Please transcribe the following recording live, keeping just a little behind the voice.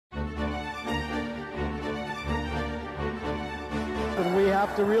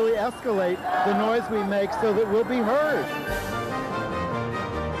have to really escalate the noise we make so that we'll be heard.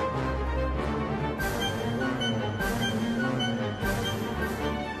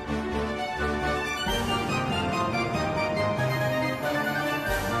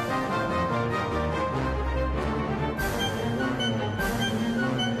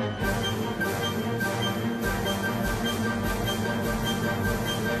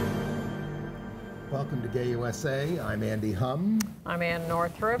 Welcome to Gay USA. I'm Andy Hum. I'm Ann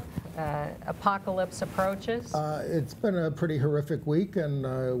Northrup. Apocalypse approaches. It's been a pretty horrific week, and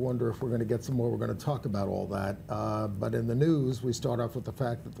I wonder if we're going to get some more. We're going to talk about all that. But in the news, we start off with the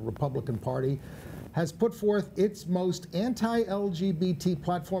fact that the Republican Party has put forth its most anti-LGBT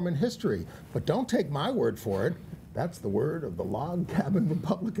platform in history. But don't take my word for it. That's the word of the Log Cabin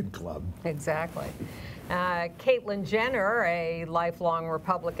Republican Club. Exactly. Caitlyn Jenner, a lifelong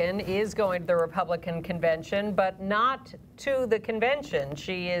Republican, is going to the Republican convention, but not to the convention.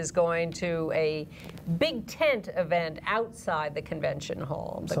 She is going to a big tent event outside the convention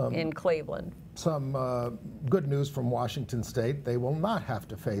hall in Cleveland. Some good news from Washington State. They will not have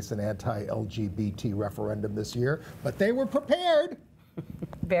to face an anti-LGBT referendum this year, but they were prepared.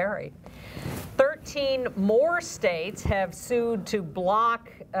 Very. 13 more states have sued to block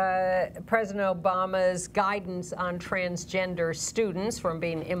President Obama's guidance on transgender students from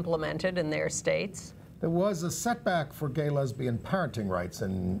being implemented in their states. There was a setback for gay lesbian parenting rights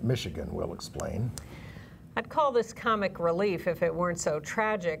in Michigan, we'll explain. I'd call this comic relief if it weren't so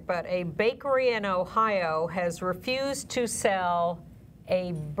tragic, but a bakery in Ohio has refused to sell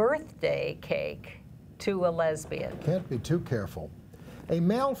a birthday cake to a lesbian. Can't be too careful. A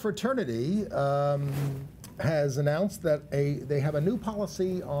male fraternity has announced that they have a new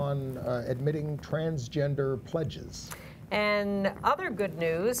policy on admitting transgender pledges. And other good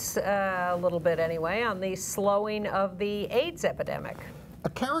news, a little bit anyway, on the slowing of the AIDS epidemic. A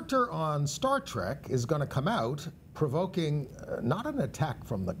character on Star Trek is going to come out provoking not an attack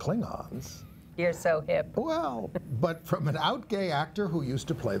from the Klingons. You're so hip. Well, but from an out gay actor who used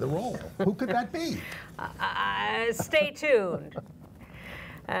to play the role. Who could that be? Stay tuned.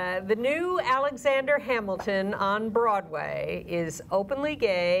 The new Alexander Hamilton on Broadway is openly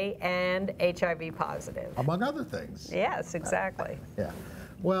gay and HIV positive. Among other things. Yes, exactly. Yeah.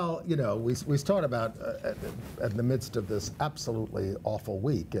 Well, you know, we start about in the midst of this absolutely awful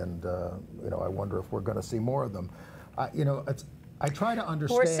week, and, you know, I wonder if we're going to see more of them. You know, I try to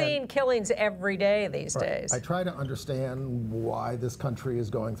understand. We're seeing killings every day these days. I try to understand why this country is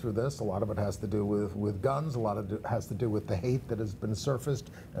going through this. A lot of it has to do with guns. A lot of it has to do with the hate that has been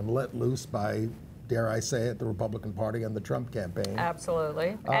surfaced and let loose by, dare I say it, the Republican Party and the Trump campaign.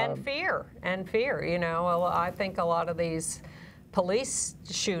 Absolutely. And fear. You know, I think a lot of these police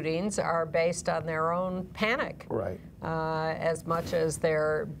shootings are based on their own panic. Right. As much as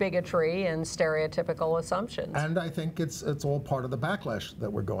their bigotry and stereotypical assumptions. And I think it's all part of the backlash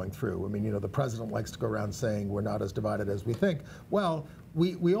that we're going through. I mean, you know, the president likes to go around saying we're not as divided as we think. Well,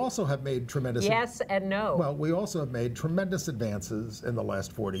 we also have made tremendous... Yes and no. Well, we also have made tremendous advances in the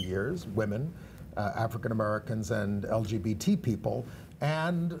last 40 years, women, African Americans, and LGBT people.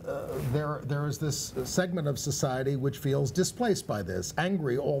 And there is this segment of society which feels displaced by this,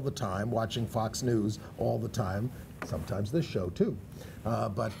 angry all the time, watching Fox News all the time, sometimes this show too.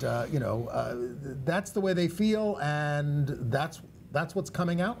 You know, that's the way they feel, and that's what's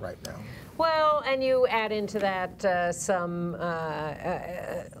coming out right now. Well, and you add into that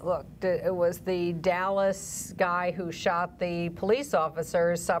look, it was the Dallas guy who shot the police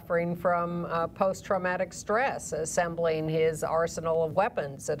officer suffering from post-traumatic stress, assembling his arsenal of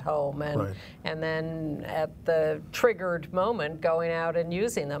weapons at home, and, right. And then at the triggered moment going out and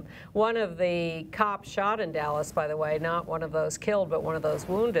using them. One of the cops shot in Dallas, by the way, not one of those killed, but one of those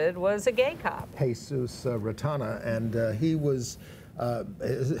wounded, was a gay cop. Jesus Ratana, and he was...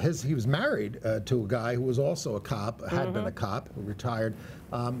 he was married to a guy who was also a cop, had been a cop, who retired,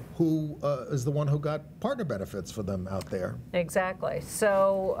 who is the one who got partner benefits for them out there. Exactly.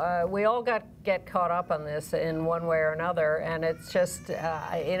 So we all get caught up on this in one way or another, and it's just,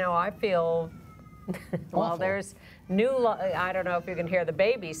 you know, I feel, well, there's I don't know if you can hear the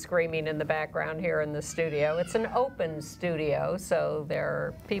baby screaming in the background here in the studio. It's an open studio, so there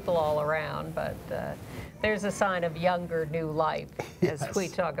are people all around, but there's a sign of younger new life as we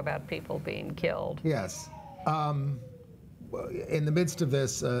talk about people being killed. Yes. In the midst of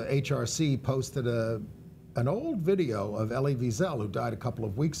this, HRC posted a an old video of Elie Wiesel, who died a couple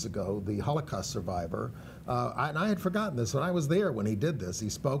of weeks ago, the Holocaust survivor. And I had forgotten this, and I was there when he did this. He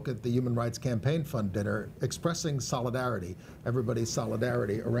spoke at the Human Rights Campaign Fund dinner expressing solidarity, everybody's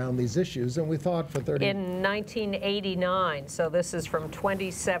solidarity around these issues, and we thought for 30... In 1989, so this is from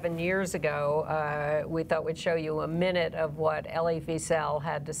 27 years ago, we thought we'd show you a minute of what Elie Wiesel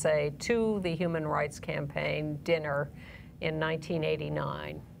had to say to the Human Rights Campaign dinner in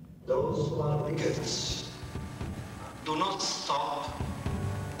 1989. Those who are bigots do not stop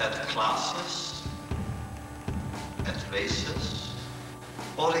at classes, at races,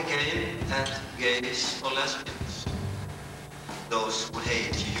 or again at gays or lesbians. Those who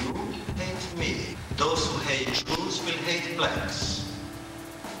hate you hate me. Those who hate Jews will hate blacks.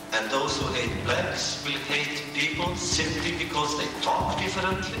 And those who hate blacks will hate people simply because they talk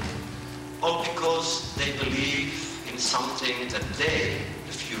differently or because they believe in something that they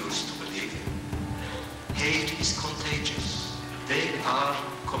refuse to believe in. Hate is contagious. They are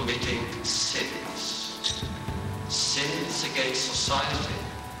committing sins. Sins against society,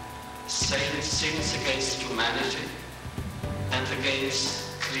 sins against humanity, and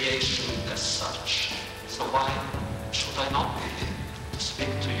against creation as such. So why should I not be here to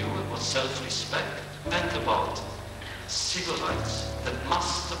speak to you about self-respect and about civil rights that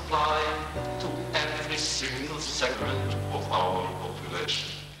must apply to every single segment of our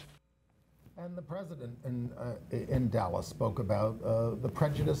population? And the president in Dallas spoke about the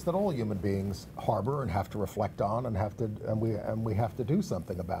prejudice that all human beings harbor and have to reflect on and we have to do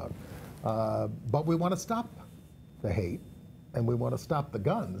something about. But we want to stop the hate, and we want to stop the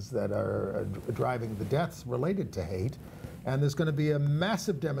guns that are driving the deaths related to hate. And there's going to be a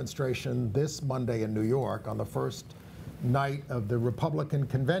massive demonstration this Monday in New York on the first night of the Republican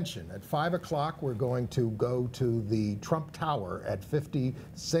convention. At 5 o'clock, we're going to go to the Trump Tower at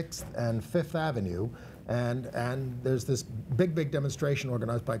 56th and 5th Avenue. And there's this big demonstration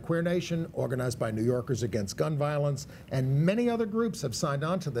organized by Queer Nation, organized by New Yorkers Against Gun Violence, and many other groups have signed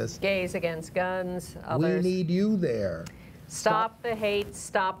on to this. Gays Against Guns, others. We need you there. Stop the hate,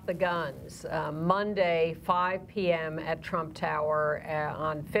 stop the guns. Monday, 5 p.m. at Trump Tower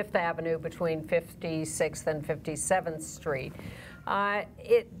on 5th Avenue between 56th and 57th Street.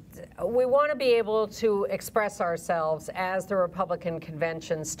 We want to be able to express ourselves as the Republican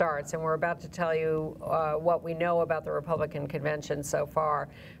convention starts, and we're about to tell you what we know about the Republican convention so far.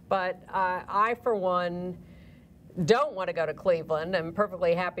 But I, for one, don't want to go to Cleveland. I'm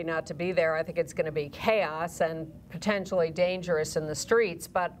perfectly happy not to be there. I think it's going to be chaos and potentially dangerous in the streets.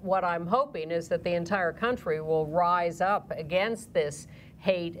 But what I'm hoping is that the entire country will rise up against this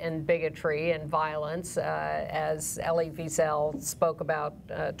hate and bigotry and violence, as Elie Wiesel spoke about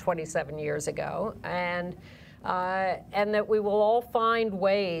 27 years ago, and that we will all find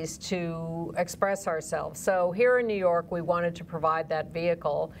ways to express ourselves. So here in New York, we wanted to provide that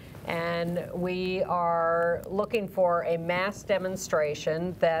vehicle, and we are looking for a mass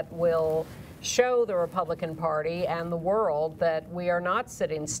demonstration that will show the Republican Party and the world that we are not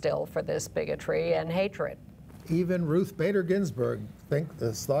sitting still for this bigotry and hatred. Even Ruth Bader Ginsburg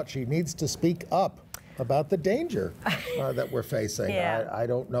thought she needs to speak up about the danger that we're facing. Yeah. I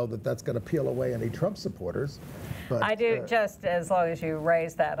don't know that that's going to peel away any Trump supporters. But, I do, just as long as you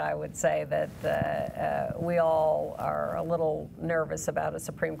raise that, I would say that we all are a little nervous about a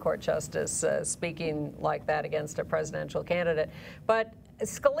Supreme Court justice speaking like that against a presidential candidate. But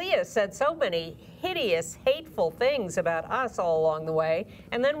Scalia said so many hideous, hateful things about us all along the way,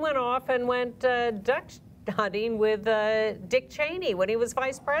 and then went off and went duck hunting with Dick Cheney when he was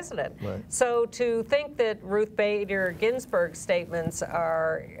vice president. Right. So to think that Ruth Bader Ginsburg's statements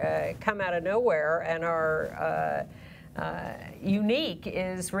are come out of nowhere and are unique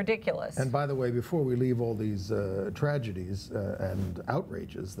is ridiculous. And by the way, before we leave all these tragedies and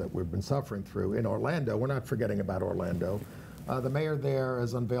outrages that we've been suffering through in Orlando, we're not forgetting about Orlando. The mayor there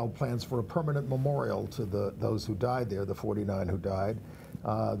has unveiled plans for a permanent memorial to those who died there, the 49 who died.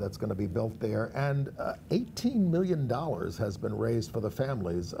 That's going to be built there. And $18 million has been raised for the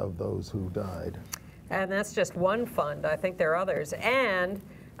families of those who died. And that's just one fund. I think there are others. And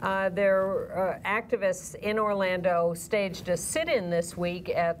there activists in Orlando staged a sit-in this week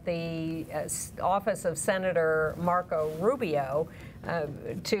at the office of Senator Marco Rubio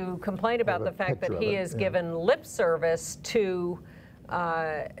to complain about the fact that he has given lip service to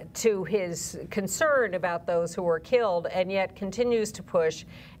his concern about those who were killed, and yet continues to push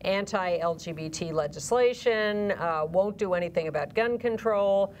anti-LGBT legislation, won't do anything about gun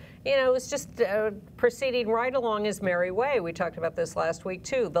control. You know, it's just proceeding right along his merry way. We talked about this last week,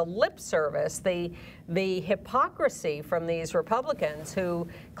 too. The lip service, the the hypocrisy from these Republicans who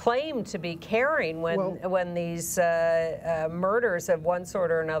claim to be caring when these murders of one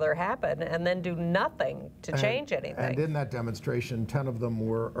sort or another happen, and then do nothing to change anything. And in that demonstration, 10 of them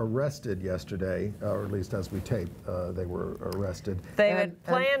were arrested yesterday, or at least as we tape, they were arrested. They had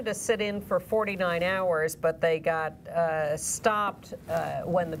planned to sit in for 49 hours, but they got stopped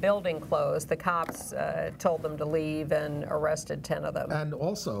when the building closed. The cops told them to leave and arrested 10 of them. And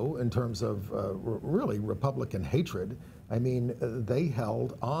also, in terms of really Republican hatred, I mean, they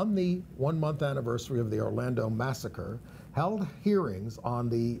held, on the 1-month anniversary of the Orlando massacre, held hearings on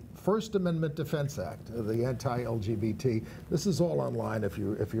the First Amendment Defense Act, the anti-LGBT. This is all online if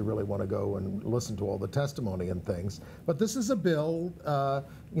you really want to go and listen to all the testimony and things. But this is a bill,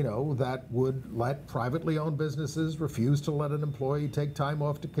 you know, that would let privately owned businesses refuse to let an employee take time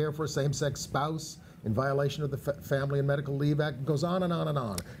off to care for a same-sex spouse in violation of the Family and Medical Leave Act. It goes on and on and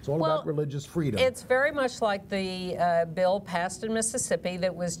on. It's all about religious freedom. It's very much like the bill passed in Mississippi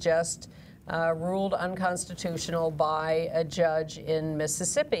that was just ruled unconstitutional by a judge in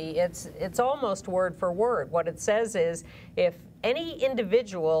Mississippi. It's almost word for word. What it says is, if any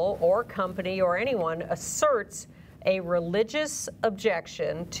individual or company or anyone asserts a religious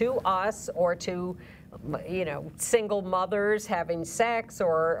objection to us or to, you know, single mothers having sex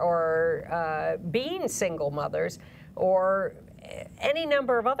or being single mothers or any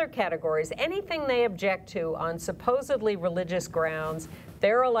number of other categories, anything they object to on supposedly religious grounds,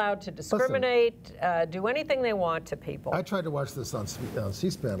 they're allowed to discriminate, do anything they want to people. I tried to watch this on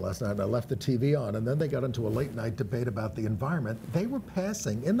C-SPAN last night, and I left the TV on, and then they got into a late-night debate about the environment. They were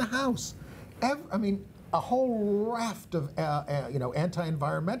passing in the House, I mean, a whole raft of you know,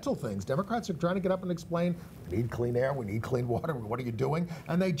 anti-environmental things. Democrats are trying to get up and explain, we need clean air, we need clean water, what are you doing?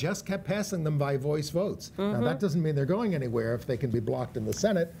 And they just kept passing them by voice votes. Now, that doesn't mean they're going anywhere if they can be blocked in the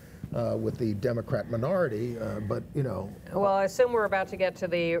Senate with the Democrat minority, but, you know. Well, I assume we're about to get to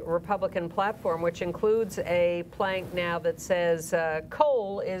the Republican platform, which includes a plank now that says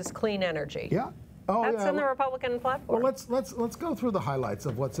coal is clean energy. Yeah. That's in the Republican platform. Well, let's go through the highlights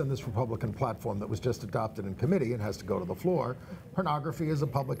of what's in this Republican platform that was just adopted in committee and has to go to the floor. Pornography is a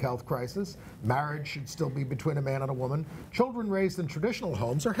public health crisis. Marriage should still be between a man and a woman. Children raised in traditional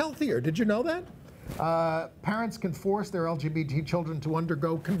homes are healthier. Did you know that? Parents can force their LGBT children to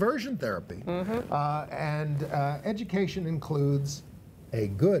undergo conversion therapy. And education includes a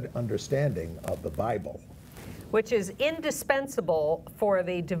good understanding of the Bible, which is indispensable for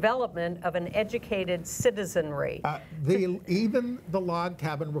the development of an educated citizenry. Even the Log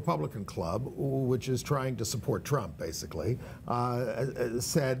Cabin Republican Club, which is trying to support Trump, basically,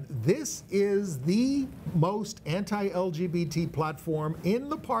 said this is the most anti-LGBT platform in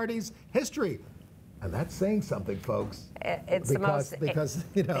the party's history. And that's saying something, folks. It's because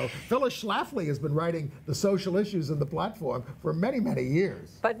you know, Phyllis Schlafly has been writing the social issues in the platform for many, many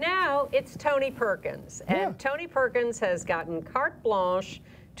years. But now it's Tony Perkins, and Tony Perkins has gotten carte blanche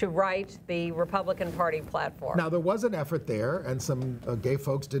to write the Republican Party platform. Now, there was an effort there, and some gay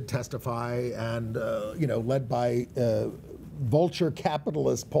folks did testify, and you know, led by vulture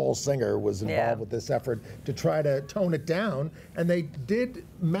capitalist Paul Singer was involved with this effort to try to tone it down, and they did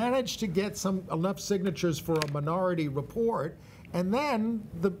manage to get enough signatures for a minority report. And then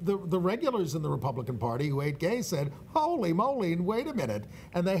the regulars in the Republican Party who hate gays said, holy moly, and wait a minute.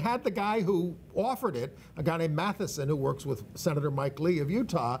 And they had the guy who offered it, a guy named Matheson, who works with Senator Mike Lee of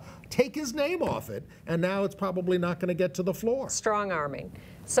Utah, take his name off it, and now it's probably not going to get to the floor. Strong arming.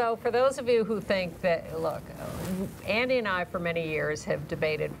 So for those of you who think that, look, Andy and I for many years have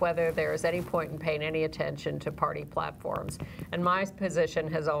debated whether there is any point in paying any attention to party platforms. And my position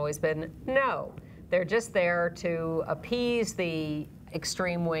has always been no. They're just there to appease the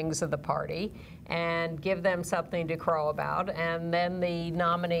extreme wings of the party and give them something to crow about. And then the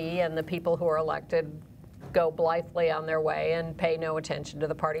nominee and the people who are elected go blithely on their way and pay no attention to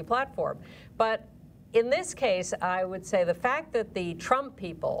the party platform. But in this case, I would say the fact that the Trump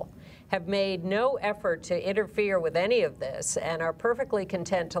people have made no effort to interfere with any of this and are perfectly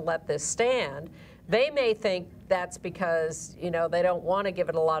content to let this stand, they may think that's because, you know, they don't want to give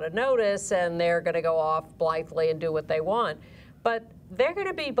it a lot of notice and they're going to go off blithely and do what they want. But they're going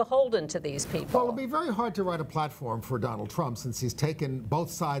to be beholden to these people. Well, it'll be very hard to write a platform for Donald Trump since he's taken both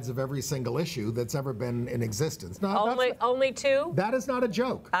sides of every single issue that's ever been in existence. Now, only two? That is not a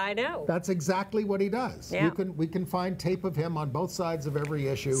joke. I know. That's exactly what he does. Yeah. We can find tape of him on both sides of every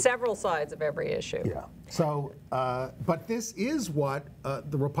issue. Several sides of every issue. Yeah. So, but this is what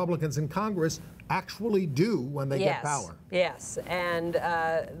the Republicans in Congress actually do when they get power. Yes, and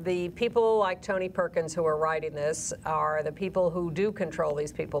the people like Tony Perkins who are writing this are the people who do control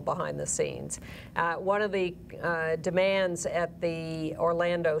these people behind the scenes. One of the demands at the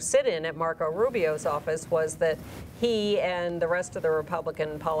Orlando sit-in at Marco Rubio's office was that he and the rest of the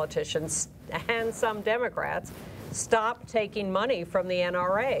Republican politicians and some Democrats stop taking money from the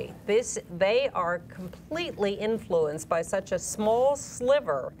NRA. They are completely influenced by such a small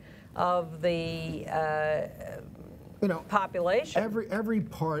sliver of the population.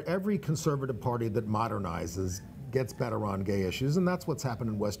 Every conservative party that modernizes gets better on gay issues, and that's what's happened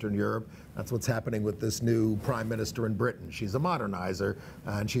in Western Europe. That's what's happening with this new prime minister in Britain. She's a modernizer,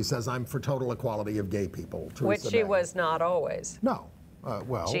 and she says, I'm for total equality of gay people. Which she was not always. No.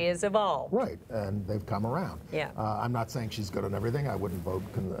 Well, she has evolved. Right, and they've come around. Yeah. I'm not saying she's good on everything. I wouldn't vote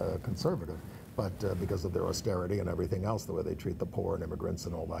conservative, but because of their austerity and everything else, the way they treat the poor and immigrants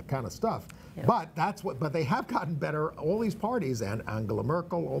and all that kind of stuff. Yeah. But they have gotten better. All these parties and Angela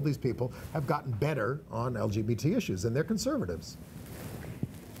Merkel, all these people have gotten better on LGBT issues, and they're conservatives.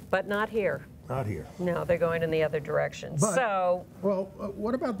 But not here. Not here. No, they're going in the other direction. Well,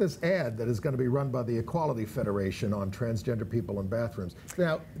 what about this ad that is going to be run by the Equality Federation on transgender people in bathrooms?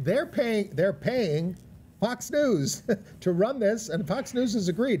 Now, they're paying Fox News to run this, and Fox News has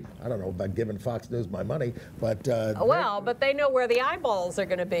agreed. I don't know about giving Fox News my money, but but they know where the eyeballs are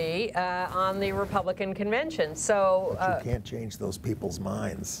going to be on the Republican convention. So but you can't change those people's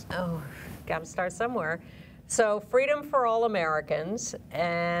minds. Oh, got to start somewhere. So Freedom for All Americans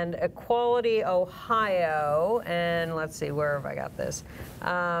and Equality Ohio, and let's see, where have I got this?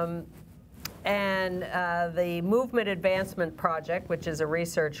 And the Movement Advancement Project, which is a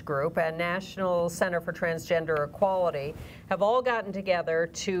research group, and National Center for Transgender Equality have all gotten together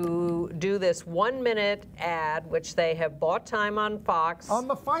to do this 1-minute ad, which they have bought time on Fox. On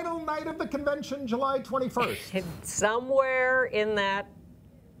the final night of the convention, July 21st. Somewhere in that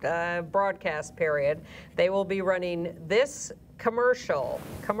broadcast period, they will be running this commercial,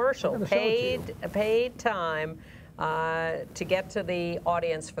 paid time to get to the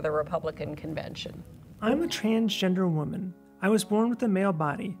audience for the Republican convention. I'm a transgender woman. I was born with a male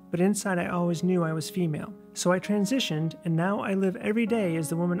body, but inside I always knew I was female. So I transitioned, and now I live every day as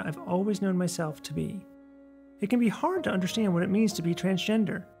the woman I've always known myself to be. It can be hard to understand what it means to be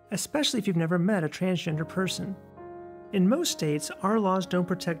transgender, especially if you've never met a transgender person. In most states, our laws don't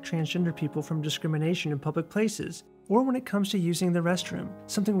protect transgender people from discrimination in public places, or when it comes to using the restroom,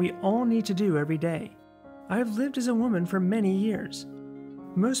 something we all need to do every day. I have lived as a woman for many years.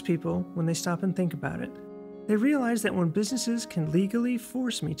 Most people, when they stop and think about it, they realize that when businesses can legally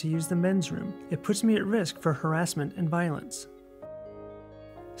force me to use the men's room, it puts me at risk for harassment and violence.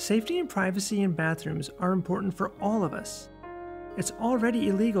 Safety and privacy in bathrooms are important for all of us. It's already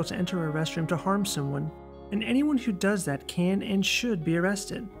illegal to enter a restroom to harm someone, and anyone who does that can and should be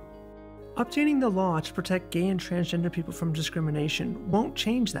arrested. Updating the law to protect gay and transgender people from discrimination won't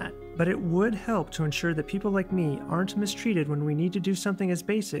change that, but it would help to ensure that people like me aren't mistreated when we need to do something as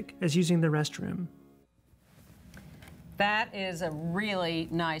basic as using the restroom. That is a really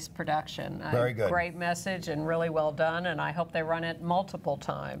nice production. Very good. Great message and really well done, and I hope they run it multiple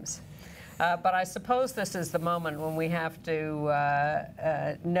times. But I suppose this is the moment when we have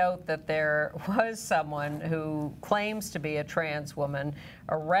to note that there was someone who claims to be a trans woman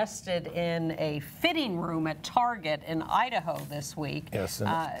arrested in a fitting room at Target in Idaho this week. Yes.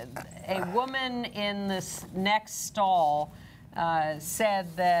 A woman in this next stall said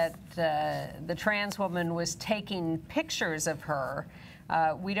that the trans woman was taking pictures of her.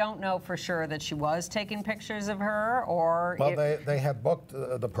 We don't know for sure that she was taking pictures of her, or... Well, they have booked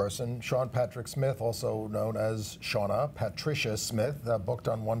the person, Sean Patrick Smith, also known as Shauna Patricia Smith, booked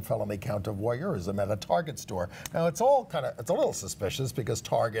on one felony count of voyeurism at a Target store. Now, it's a little suspicious because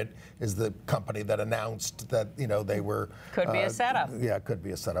Target is the company that announced that, you know, they were... Could be a setup. Yeah, it could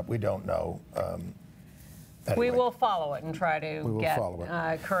be a setup. We don't know. Anyway. We will follow it and try to get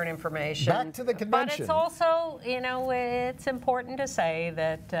current information. Back to the convention. But it's also, you know, it's important to say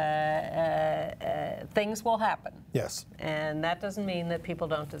that things will happen. Yes. And that doesn't mean that people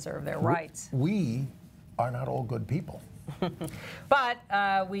don't deserve their rights. We are not all good people.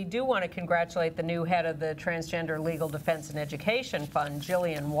 But we do want to congratulate the new head of the Transgender Legal Defense and Education Fund,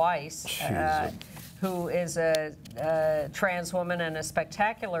 Jillian Weiss, who is a trans woman and a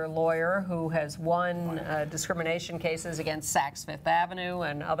spectacular lawyer who has won discrimination cases against Saks Fifth Avenue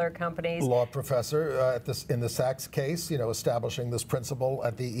and other companies. Law professor in the Saks case, establishing this principle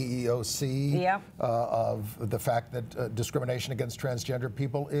at the EEOC of the fact that discrimination against transgender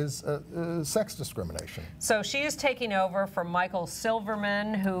people is sex discrimination. So she is taking over from Michael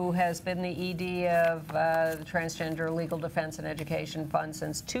Silverman, who has been the ED of the Transgender Legal Defense and Education Fund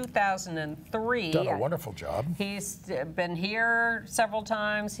since 2003. Done a wonderful job. He's been here several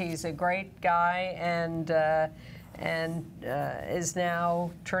times. He's a great guy and is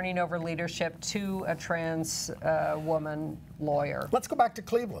now turning over leadership to a trans woman lawyer. Let's go back to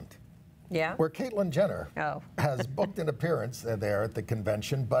Cleveland. Yeah. Where Caitlyn Jenner has booked an appearance there at the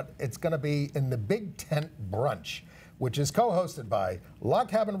convention, but it's going to be in the Big Tent Brunch, which is co-hosted by Log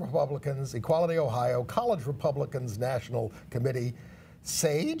Cabin Republicans, Equality Ohio, College Republicans National Committee,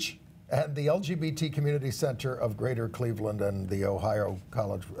 SAGE, and the LGBT Community Center of Greater Cleveland and the Ohio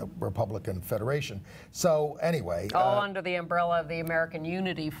College Republican Federation. So anyway. All under the umbrella of the American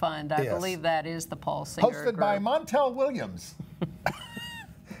Unity Fund. I believe that is the Paul Singer Hosted group. by Montel Williams.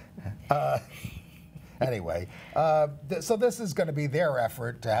 Anyway, so this is going to be their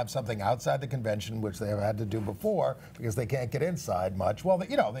effort to have something outside the convention, which they have had to do before because they can't get inside much. Well,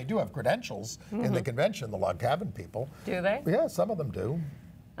 they do have credentials in the convention, the Log Cabin people. Do they? Yeah, some of them do.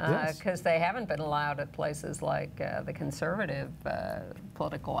 Because they haven't been allowed at places like the Conservative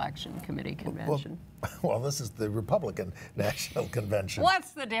Political Action Committee convention. Well, this is the Republican National Convention.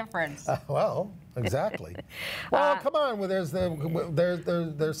 What's the difference? Well, exactly. Well, come on. Well,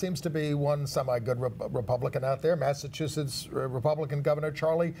 there seems to be one semi-good Republican out there. Massachusetts Republican Governor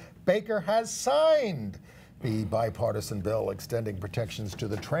Charlie Baker has signed the bipartisan bill extending protections to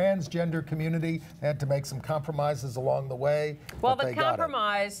the transgender community. They had to make some compromises along the way. Well, the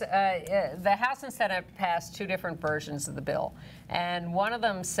compromise, the House and Senate passed two different versions of the bill. And one of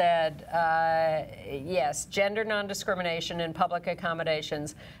them said, yes, gender non-discrimination in public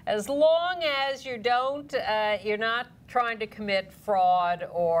accommodations, as long as you don't, you're not trying to commit fraud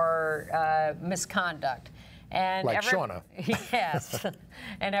or misconduct. And like Shauna. Yes.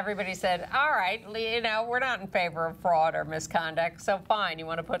 And everybody said, all right, we're not in favor of fraud or misconduct, so fine, you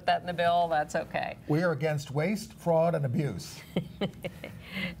want to put that in the bill, that's okay. We are against waste, fraud, and abuse.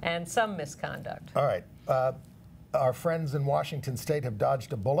 And some misconduct. All right. Our friends in Washington State have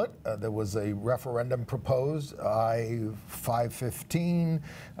dodged a bullet. There was a referendum proposed, I-515.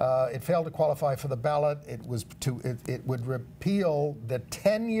 It failed to qualify for the ballot. It would repeal the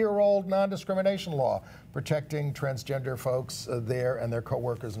 10-year-old non-discrimination law protecting transgender folks there and their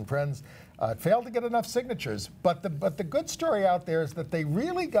coworkers and friends. It failed to get enough signatures, but the good story out there is that they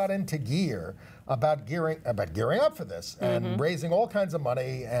really got into gear about gearing up for this and raising all kinds of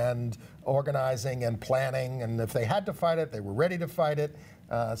money and organizing and planning. And if they had to fight it, they were ready to fight it.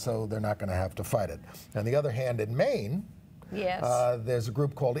 So they're not going to have to fight it. On the other hand, in Maine, there's a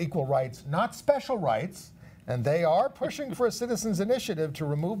group called Equal Rights, Not Special Rights. And they are pushing for a citizens' initiative to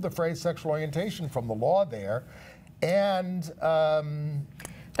remove the phrase sexual orientation from the law there. And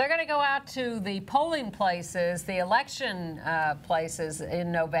they're going to go out to the polling places, the election places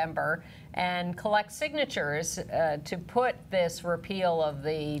in November, and collect signatures to put this repeal of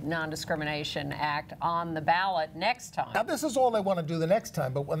the Non-Discrimination Act on the ballot next time. Now, this is all they want to do the next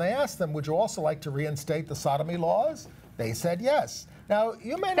time, but when they asked them, would you also like to reinstate the sodomy laws? They said yes. Now,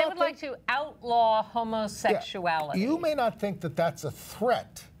 you may not They would like to outlaw homosexuality. Yeah, you may not think that that's a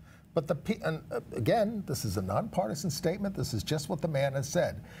threat, but again, this is a nonpartisan statement. This is just what the man has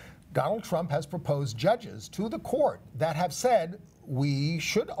said. Donald Trump has proposed judges to the court that have said we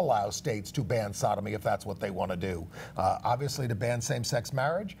should allow states to ban sodomy if that's what they want to do. Obviously, to ban same-sex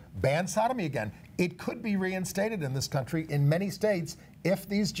marriage, ban sodomy again. It could be reinstated in this country in many states if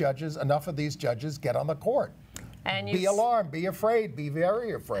these judges, enough of these judges, get on the court. And be alarmed, be afraid, be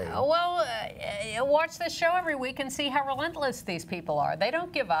very afraid. Well, watch this show every week and see how relentless these people are. They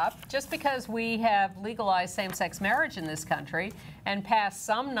don't give up. Just because we have legalized same-sex marriage in this country and passed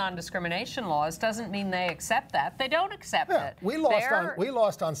some non-discrimination laws doesn't mean they accept that. They don't accept it. We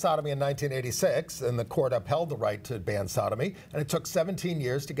lost on sodomy in 1986, and the court upheld the right to ban sodomy, and it took 17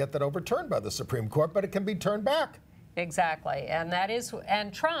 years to get that overturned by the Supreme Court, but it can be turned back. Exactly,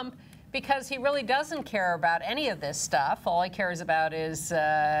 and Trump, because he really doesn't care about any of this stuff. All he cares about is, some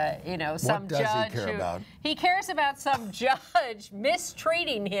judge. What does he care about? He cares about some judge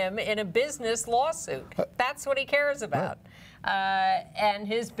mistreating him in a business lawsuit. That's what he cares about. and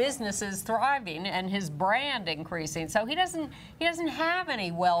his business is thriving and his brand increasing. So he doesn't have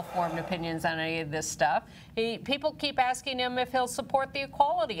any well-formed opinions on any of this stuff. People keep asking him if he'll support the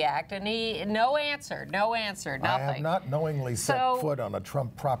Equality Act, and no answer, nothing. I have not knowingly set foot on a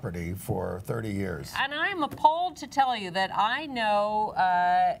Trump property for 30 years. And I'm appalled to tell you that I know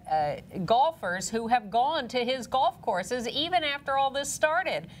golfers who have gone to his golf courses even after all this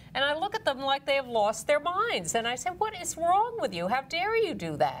started. And I look at them like they have lost their minds. And I say, what is wrong with you? How dare you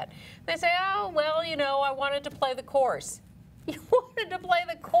do that? They say, oh, well, you know, I wanted to play the course. You wanted to play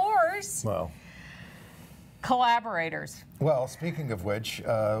the course? Well. Collaborators. Well, speaking of which,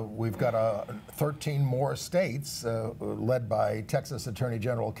 we've got 13 more states led by Texas Attorney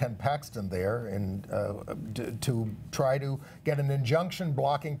General Ken Paxton there to try to get an injunction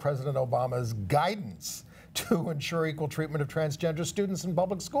blocking President Obama's guidance to ensure equal treatment of transgender students in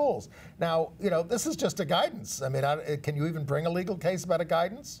public schools. Now, you know, this is just a guidance. I mean, can you even bring a legal case about a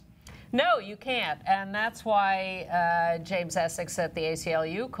guidance? No, you can't, and that's why James Essex at the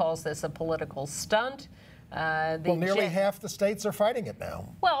ACLU calls this a political stunt. Well, nearly half the states are fighting it now.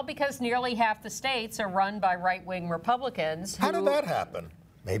 Well, because nearly half the states are run by right-wing Republicans. How did that happen?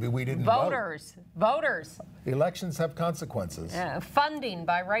 Maybe we didn't vote. Voters. Elections have consequences. Funding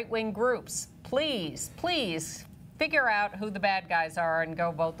by right-wing groups. Please figure out who the bad guys are and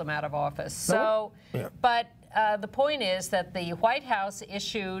go vote them out of office. So, yeah. But the point is that the White House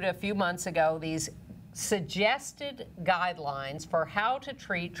issued a few months ago these suggested guidelines for how to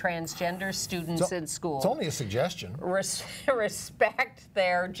treat transgender students in school. It's only a suggestion. Respect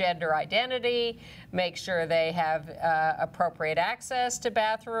their gender identity, make sure they have appropriate access to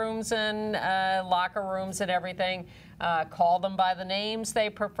bathrooms and locker rooms and everything, call them by the names they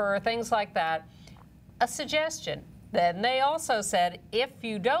prefer, things like that. A suggestion. Then they also said, if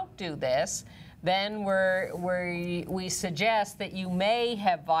you don't do this, then we suggest that you may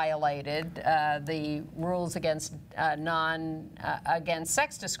have violated the rules against against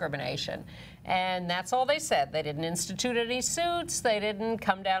sex discrimination. And that's all they said. They didn't institute any suits. They didn't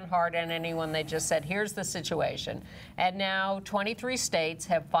come down hard on anyone. They just said, here's the situation. And now 23 states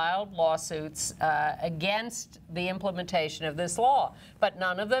have filed lawsuits against the implementation of this law. But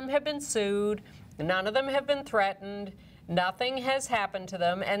none of them have been sued. None of them have been threatened. Nothing has happened to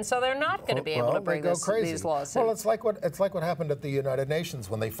them, and so they're not going to be able to bring these lawsuits. Well, it's like what happened at the United Nations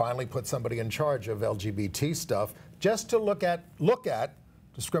when they finally put somebody in charge of LGBT stuff, just to look at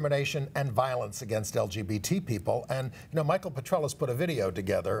discrimination and violence against LGBT people. And you know, Michael Petrella's put a video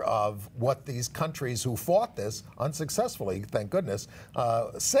together of what these countries who fought this unsuccessfully, thank goodness,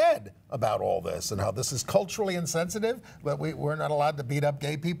 said about all this and how this is culturally insensitive. That we're not allowed to beat up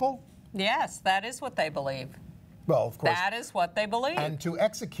gay people. Yes, that is what they believe. Well, of course. That is what they believe. And to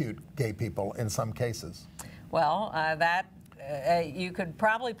execute gay people in some cases. Well, you could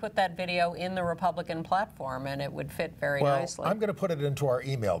probably put that video in the Republican platform, and it would fit very nicely. I'm going to put it into our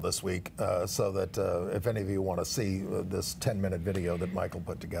email this week so that if any of you want to see this 10-minute video that Michael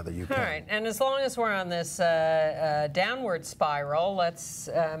put together, you can. All right, and as long as we're on this downward spiral, let's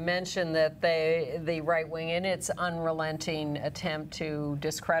mention that the right wing, in its unrelenting attempt to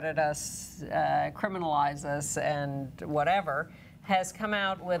discredit us, criminalize us, and whatever, has come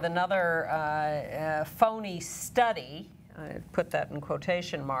out with another phony study, I put that in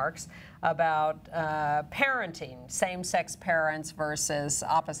quotation marks, about parenting, same-sex parents versus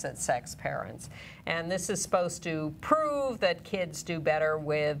opposite-sex parents. And this is supposed to prove that kids do better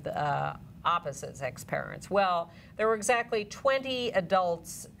with opposite-sex parents. Well, there were exactly 20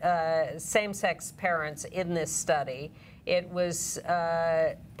 adults, same-sex parents in this study. It was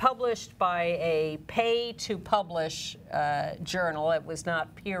published by a pay-to-publish journal. It was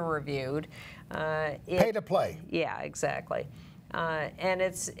not peer-reviewed. Pay to play. Yeah, exactly. And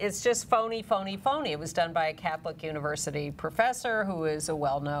it's just phony, phony, phony. It was done by a Catholic University professor who is a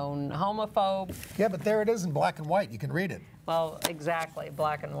well-known homophobe. Yeah, but there it is in black and white. You can read it. Well, exactly,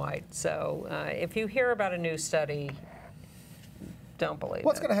 black and white. So if you hear about a new study, don't believe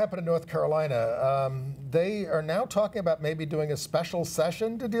What's going to happen in North Carolina? They are now talking about maybe doing a special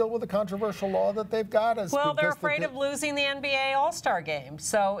session to deal with the controversial law that they've got. Well, they're afraid of losing the NBA All-Star game,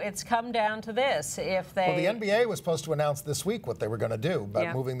 so it's come down to this. If they Well, the NBA was supposed to announce this week what they were going to do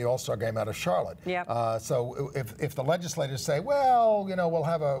about moving the All-Star game out of Charlotte. So if the legislators say, well, you know, we'll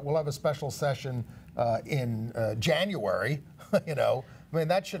have a special session in January, you know. I mean,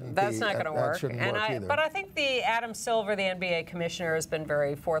 that shouldn't That's not going to work. But I think Adam Silver, the NBA commissioner, has been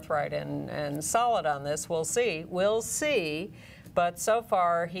very forthright and solid on this. We'll see. We'll see. But so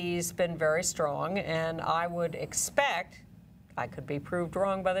far, he's been very strong. And I would expect, I could be proved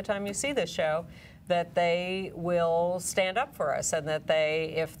wrong by the time you see this show, that they will stand up for us, and that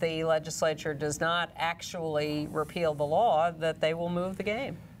they, if the legislature does not actually repeal the law, that they will move the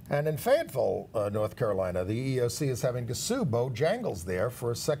game. And in Fayetteville, North Carolina, the EEOC is having to sue Bojangles there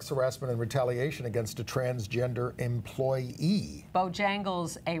for sex harassment and retaliation against a transgender employee.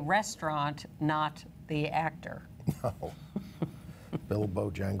 Bojangles, a restaurant, not the actor. No. Bill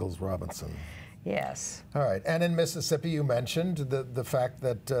Bojangles Robinson. Yes. All right. And in Mississippi, you mentioned the fact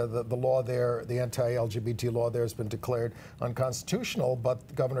that the law there, the anti-LGBT law there, has been declared unconstitutional,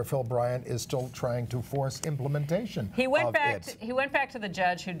 but Governor Phil Bryant is still trying to force implementation. He went back to the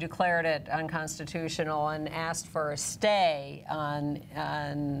judge who declared it unconstitutional and asked for a stay on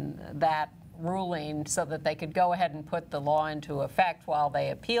that ruling so that they could go ahead and put the law into effect while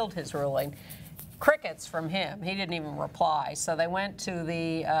they appealed his ruling. Crickets from him. He didn't even reply. So they went to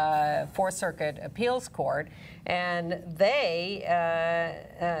the Fourth Circuit Appeals Court, and they,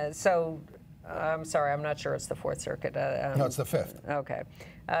 I'm sorry, I'm not sure it's the Fourth Circuit. No, it's the Fifth. Okay.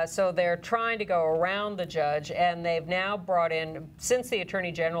 So they're trying to go around the judge, and they've now brought in, since the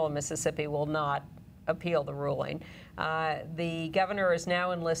Attorney General of Mississippi will not appeal the ruling, the governor is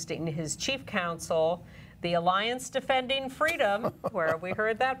now enlisting his chief counsel, the Alliance Defending Freedom, where we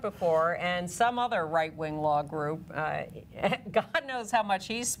heard that before, and some other right-wing law group. God knows how much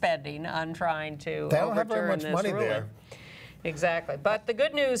he's spending on trying to They don't have very overturn much this money ruling. there. Exactly. But the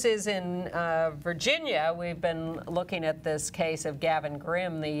good news is in Virginia, we've been looking at this case of Gavin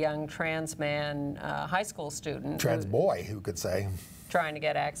Grimm, the young trans man, high school student. Trans boy, who could say. Trying to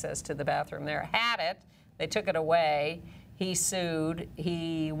get access to the bathroom there. Had it. They took it away. He sued.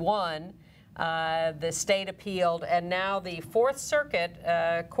 He won. The state appealed, and now the Fourth Circuit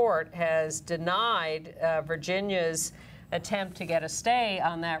Court has denied Virginia's attempt to get a stay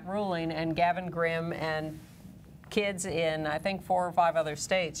on that ruling, and Gavin Grimm and kids in, I think, 4 or 5 other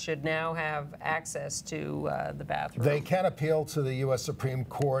states should now have access to the bathroom. They can appeal to the U.S. Supreme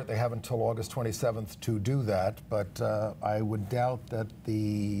Court. They have until August 27th to do that, but I would doubt that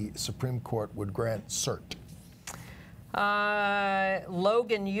the Supreme Court would grant cert.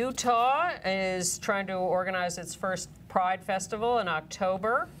 Logan, Utah is trying to organize its first Pride Festival in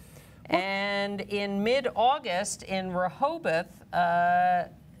October. And in mid-August in Rehoboth,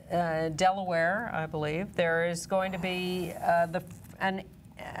 Delaware, I believe, there is going to be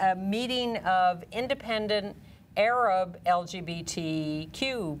a meeting of independent Arab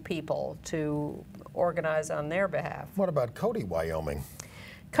LGBTQ people to organize on their behalf. What about Cody, Wyoming?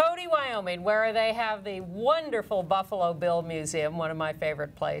 Cody, Wyoming, where they have the wonderful Buffalo Bill Museum, one of my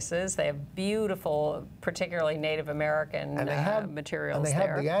favorite places. They have beautiful, particularly Native American materials and they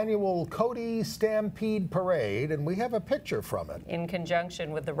there. have the annual Cody Stampede Parade, and we have a picture from it. In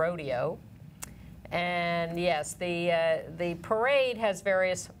conjunction with the rodeo. And yes, the parade has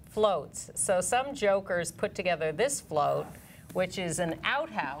various floats. So some jokers put together this float, which is an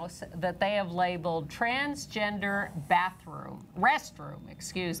outhouse that they have labeled transgender restroom,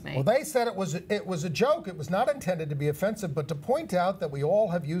 excuse me. Well, they said it was a joke. It was not intended to be offensive, but to point out that we all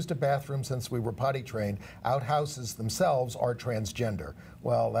have used a bathroom since we were potty trained. Outhouses themselves are transgender.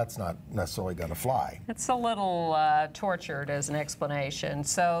 Well, that's not necessarily going to fly. It's a little tortured as an explanation.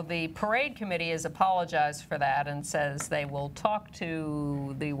 So the parade committee has apologized for that and says they will talk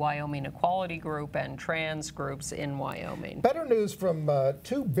to the Wyoming Equality Group and trans groups in Wyoming. Better news from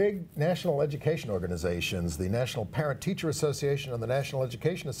 2 big national education organizations, the National Parent-Teacher Association and the National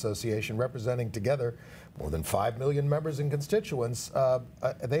Education Association, representing together more than 5 million members and constituents.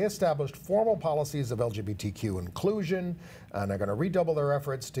 They established formal policies of LGBTQ inclusion, and they're going to redouble their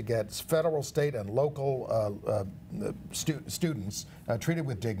efforts to get federal, state, and local students treated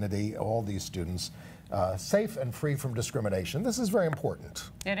with dignity, all these students, safe and free from discrimination. This is very important.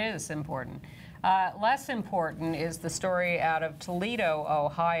 It is important. Less important is the story out of Toledo,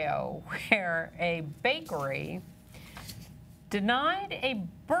 Ohio, where a bakery denied a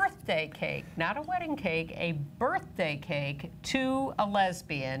birthday cake, not a wedding cake, a birthday cake to a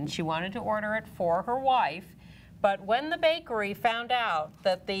lesbian. She wanted to order it for her wife, but when the bakery found out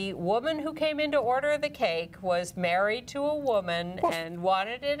that the woman who came in to order the cake was married to a woman and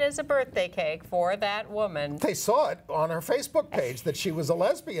wanted it as a birthday cake for that woman. They saw it on her Facebook page that she was a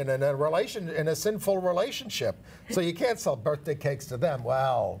lesbian in a sinful relationship. So you can't sell birthday cakes to them.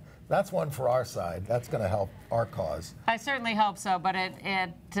 Wow. That's one for our side. That's going to help our cause. I certainly hope so, but it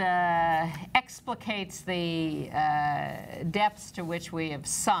explicates the depths to which we have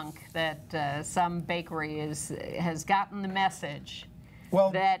sunk, that some bakery has gotten the message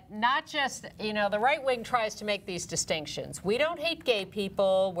Well, that not just, you know, the right wing tries to make these distinctions. We don't hate gay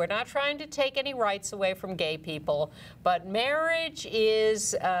people. We're not trying to take any rights away from gay people. But marriage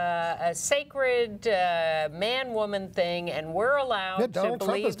is a sacred man-woman thing, and we're allowed to Donald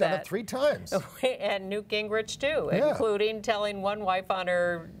Trump believe has done that. it 3 times. And Newt Gingrich, too, Yeah. including telling one wife on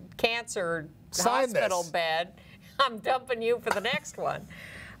her cancer hospital bed, I'm dumping you for the next one.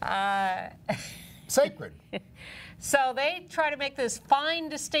 Sacred. So they try to make this fine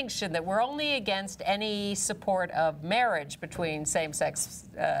distinction that we're only against any support of marriage between same-sex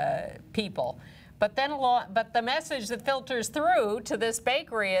people. But then, but the message that filters through to this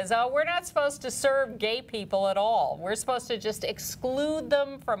bakery is, oh, we're not supposed to serve gay people at all. We're supposed to just exclude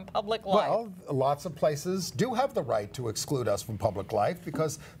them from public life. Well, lots of places do have the right to exclude us from public life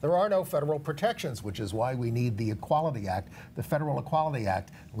because there are no federal protections, which is why we need the Equality Act, the Federal Equality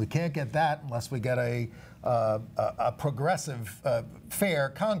Act. We can't get that unless we get a progressive, fair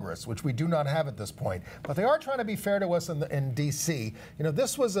Congress, which we do not have at this point. But they are trying to be fair to us in D.C. You know,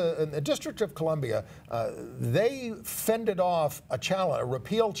 this was in the District of Columbia. They fended off a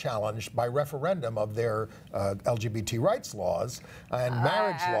repeal challenge by referendum of their LGBT rights laws and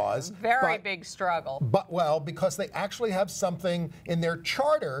marriage laws. Very big struggle. But, well, because they actually have something in their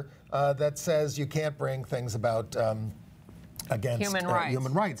charter that says you can't bring things about against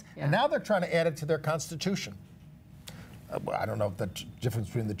human rights. Yeah. And now they're trying to add it to their Constitution. I don't know the difference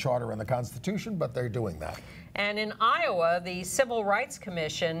between the Charter and the Constitution, but they're doing that. And in Iowa, the Civil Rights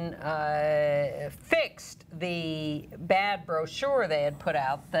Commission fixed the bad brochure they had put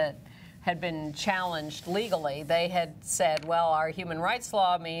out that had been challenged legally. They had said, well, our human rights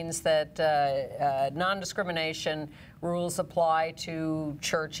law means that non-discrimination rules apply to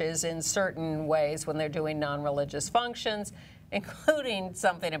churches in certain ways when they're doing non-religious functions, including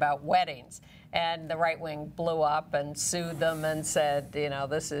something about weddings. And the right wing blew up and sued them and said, you know,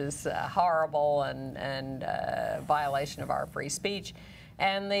 this is horrible and violation of our free speech.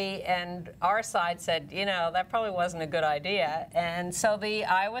 And our side said, you know, that probably wasn't a good idea. And so the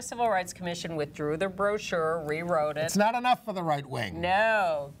Iowa Civil Rights Commission withdrew the brochure, rewrote it. It's not enough for the right wing.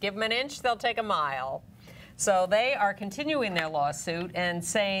 No. Give them an inch, they'll take a mile. So they are continuing their lawsuit and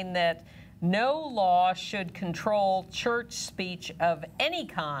saying that no law should control church speech of any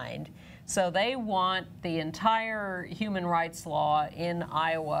kind. So they want the entire human rights law in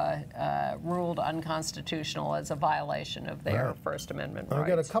Iowa ruled unconstitutional as a violation of their First Amendment rights.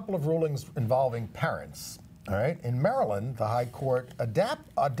 We've got a couple of rulings involving parents. All right. In Maryland, the High Court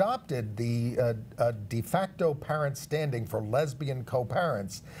adopted the de facto parent standing for lesbian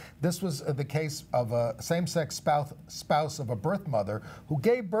co-parents. This was the case of a same-sex spouse of a birth mother who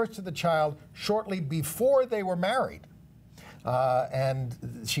gave birth to the child shortly before they were married. And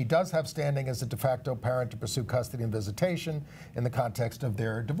she does have standing as a de facto parent to pursue custody and visitation in the context of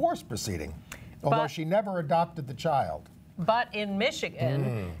their divorce proceeding, although she never adopted the child. But in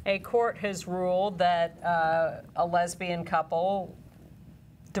Michigan, a court has ruled that a lesbian couple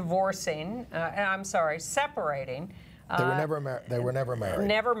separating. They were never married.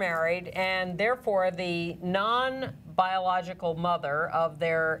 Never married, and therefore the non-biological mother of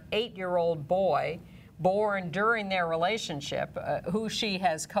their 8-year-old boy, born during their relationship, who she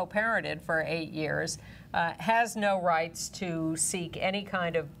has co-parented for 8 years, has no rights to seek any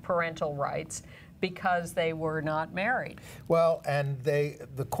kind of parental rights because they were not married. Well, and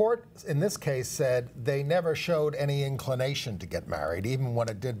the court in this case said they never showed any inclination to get married, even when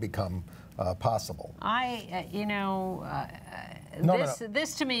it did become possible.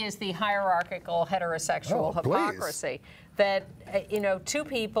 This to me is the hierarchical heterosexual hypocrisy. That, two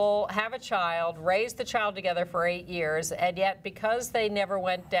people have a child, raise the child together for 8 years, and yet because they never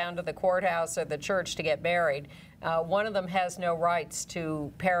went down to the courthouse or the church to get married, one of them has no rights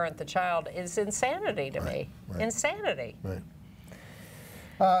to parent the child is insanity to me. Right. Insanity. Right.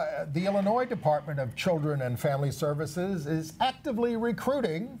 The Illinois Department of Children and Family Services is actively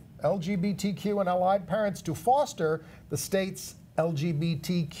recruiting LGBTQ and allied parents to foster the state's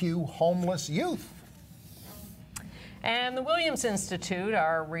LGBTQ homeless youth. And the Williams Institute,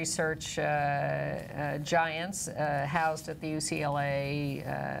 our research giants housed at the UCLA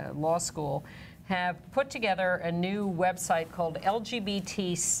Law School, have put together a new website called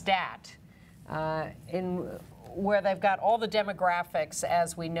LGBT Stat, where they've got all the demographics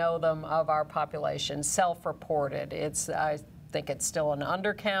as we know them of our population, self-reported. I think it's still an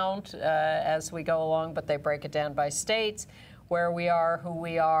undercount as we go along, but they break it down by states, where we are, who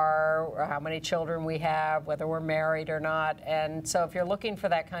we are, or how many children we have, whether we're married or not. And so if you're looking for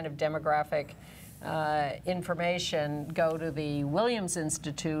that kind of demographic information, go to the Williams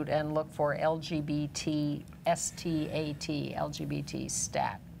Institute and look for LGBT STAT, LGBT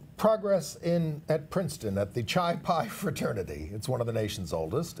stat. Progress at Princeton, at the Chi Pi fraternity. It's one of the nation's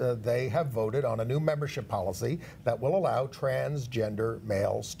oldest. They have voted on a new membership policy that will allow transgender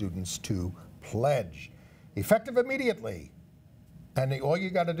male students to pledge, effective immediately. And all you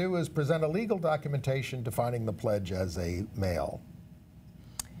got to do is present a legal documentation defining the pledge as a male.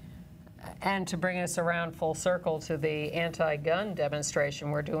 And to bring us around full circle to the anti-gun demonstration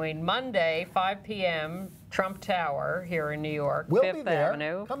we're doing Monday, 5 p.m., Trump Tower here in New York, We'll 5th be there.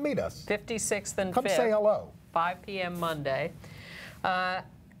 Avenue. Come meet us. 56th and 5th. Come say hello. 5 p.m. Monday.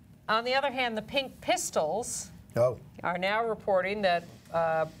 On the other hand, the Pink Pistols are now reporting that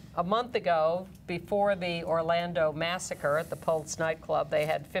a month ago, before the Orlando massacre at the Pulse nightclub, they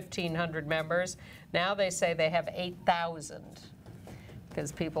had 1,500 members. Now they say they have 8,000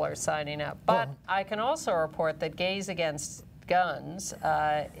 because people are signing up. But I can also report that Gays Against Guns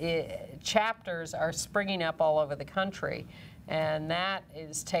chapters are springing up all over the country, and that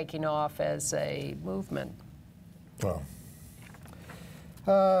is taking off as a movement. Well,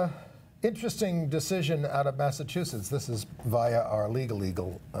 interesting decision out of Massachusetts. This is via our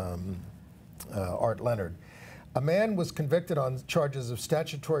legal Art Leonard. A man was convicted on charges of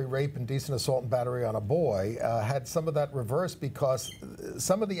statutory rape, indecent assault, and battery on a boy. Had some of that reversed because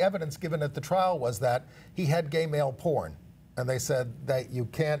some of the evidence given at the trial was that he had gay male porn. And they said that you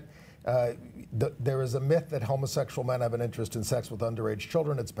can't, there is a myth that homosexual men have an interest in sex with underage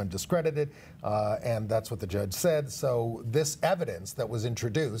children. It's been discredited, and that's what the judge said. So this evidence that was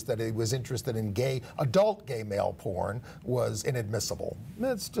introduced, that he was interested in adult gay male porn, was inadmissible.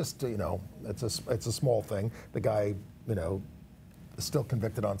 It's just, you know, it's a small thing. The guy, you know, is still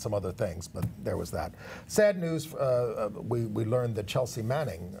convicted on some other things, but there was that. Sad news, we learned that Chelsea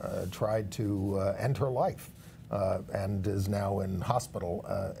Manning tried to end her life. And is now in hospital,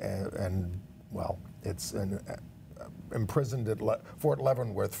 and well, it's imprisoned at Fort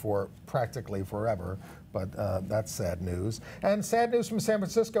Leavenworth for practically forever, but that's sad news. And sad news from San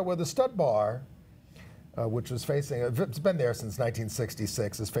Francisco, where the Stud Bar, which was facing, it's been there since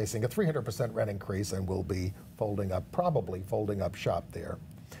 1966, is facing a 300% rent increase and will be probably folding up shop there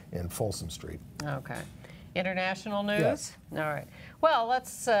in Folsom Street. Okay. International news? Yes. All right. Well,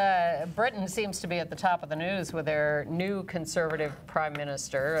 Britain seems to be at the top of the news with their new Conservative Prime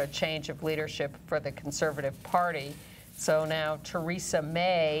Minister, a change of leadership for the Conservative Party. So now Theresa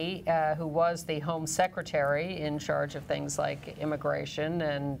May, who was the Home Secretary in charge of things like immigration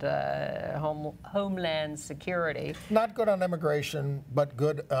and homeland security. Not good on immigration, but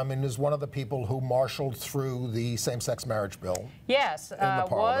good, is one of the people who marshaled through the same-sex marriage bill. Yes,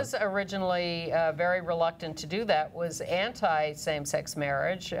 was originally very reluctant to do that, was anti-same-sex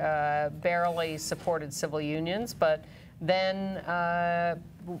marriage, barely supported civil unions, but then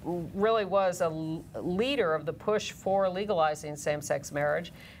really was a leader of the push for legalizing same-sex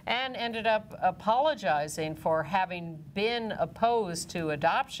marriage, and ended up apologizing for having been opposed to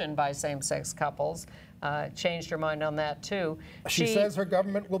adoption by same-sex couples. Changed her mind on that too. She says her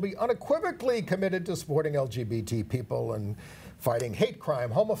government will be unequivocally committed to supporting LGBT people and fighting hate crime,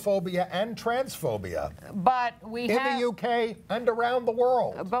 homophobia, and transphobia. But in the UK and around the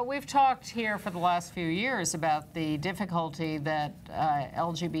world. But we've talked here for the last few years about the difficulty that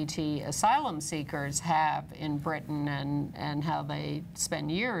LGBT asylum seekers have in Britain, and how they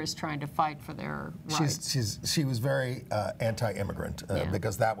spend years trying to fight for their rights. She was very anti-immigrant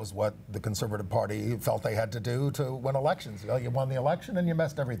because that was what the Conservative Party felt they had to do to win elections. Well, you won the election and you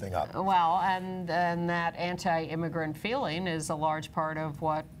messed everything up. Well, and that anti-immigrant feeling is a large part of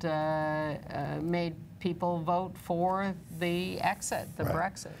what made people vote for the exit, the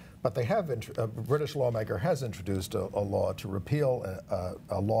Brexit. But they have, a British lawmaker has introduced a law to repeal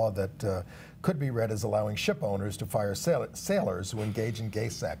a law that could be read as allowing ship owners to fire sailors who engage in gay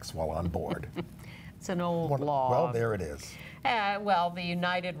sex while on board. It's an old law. Well, there it is. Well, the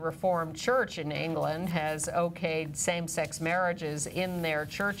United Reformed Church in England has okayed same-sex marriages in their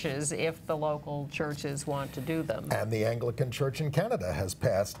churches if the local churches want to do them. And the Anglican Church in Canada has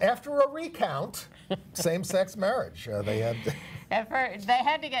passed, after a recount, same-sex marriage. They had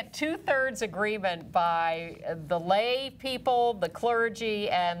to get 2/3 agreement by the lay people, the clergy,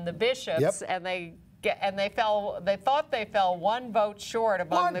 and the bishops, and they thought they fell one vote short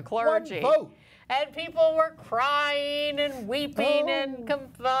among the clergy. One vote. And people were crying and weeping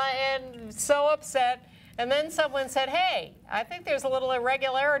and so upset. And then someone said, hey, I think there's a little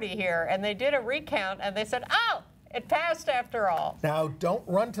irregularity here. And they did a recount, and they said, oh, It passed after all. Now, don't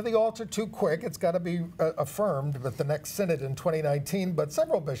run to the altar too quick. It's got to be affirmed at the next synod in 2019. But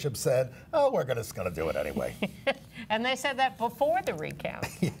several bishops said, oh, we're just going to do it anyway. And they said that before the recount.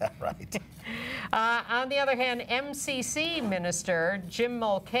 Yeah, right. On the other hand, MCC Minister Jim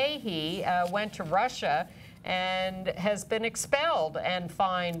Mulcahy went to Russia and has been expelled and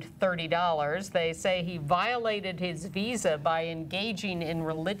fined $30. They say he violated his visa by engaging in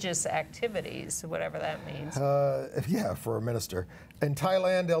religious activities, whatever that means. Yeah, for a minister. In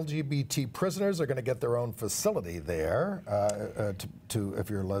Thailand, LGBT prisoners are going to get their own facility there to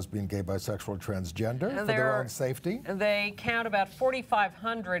if you're lesbian, gay, bisexual, transgender, for their own safety. They count about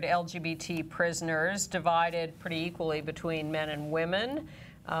 4,500 LGBT prisoners, divided pretty equally between men and women.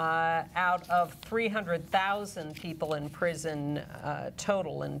 Out of 300,000 people in prison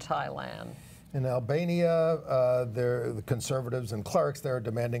total in Thailand. In Albania, the conservatives and clerics there are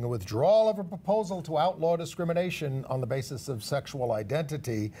demanding a withdrawal of a proposal to outlaw discrimination on the basis of sexual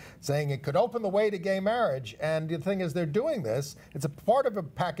identity, saying it could open the way to gay marriage. And the thing is, they're doing this. It's a part of a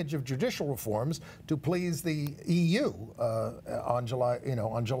package of judicial reforms to please the EU on July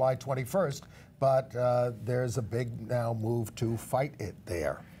 21st. But there's a big now move to fight it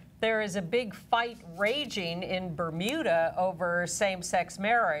there. There is a big fight raging in Bermuda over same-sex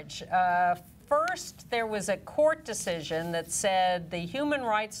marriage. First, there was a court decision that said the human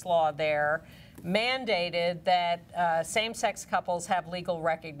rights law there mandated that same-sex couples have legal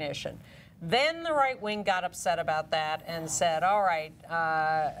recognition. Then the right wing got upset about that and said, all right,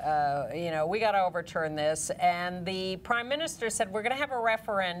 we got to overturn this. And the prime minister said, we're going to have a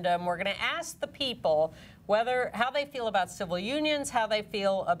referendum. We're going to ask the people how they feel about civil unions, how they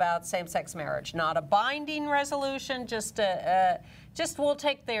feel about same-sex marriage. Not a binding resolution, just we'll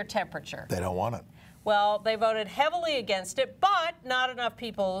take their temperature. They don't want it. Well, they voted heavily against it, but not enough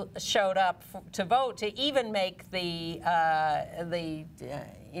people showed up to vote to even make the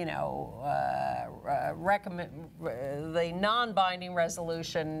non-binding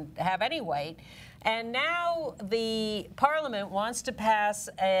resolution have any weight. And now the Parliament wants to pass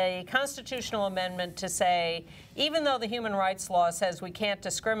a constitutional amendment to say, even though the human rights law says we can't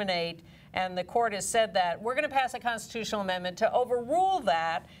discriminate, and the court has said that, we're going to pass a constitutional amendment to overrule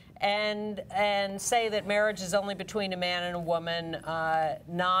that and say that marriage is only between a man and a woman,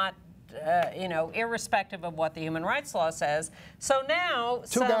 not irrespective of what the human rights law says. So now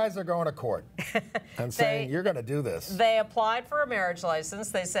two guys are going to court and saying, you're going to do this. They applied for a marriage license.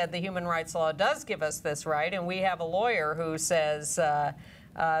 They said the human rights law does give us this right, and we have a lawyer who says the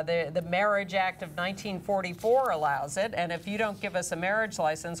Marriage Act of 1944 allows it, and if you don't give us a marriage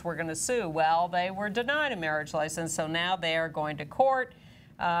license, we're going to sue. Well, they were denied a marriage license, so now they are going to court.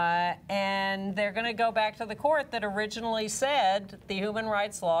 And they're going to go back to the court that originally said the human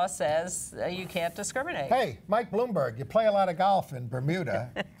rights law says you can't discriminate. Hey, Mike Bloomberg, you play a lot of golf in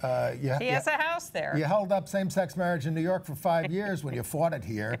Bermuda. He has a house there. You held up same-sex marriage in New York for 5 years when you fought it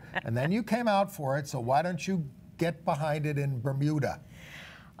here, and then you came out for it, so why don't you get behind it in Bermuda?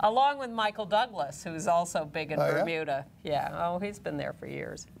 Along with Michael Douglas, who's also big in Bermuda. Yeah, oh, he's been there for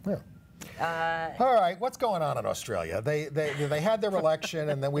years. Yeah. All right, what's going on in Australia? They had their election,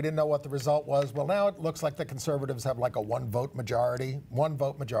 and then we didn't know what the result was. Well, now it looks like the Conservatives have like a one-vote majority.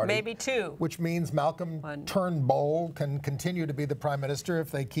 Maybe two. Which means Malcolm Turnbull can continue to be the Prime Minister if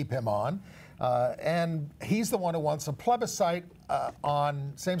they keep him on. And he's the one who wants a plebiscite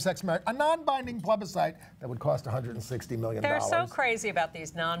on same-sex marriage, a non-binding plebiscite that would cost $160 million. They're so crazy about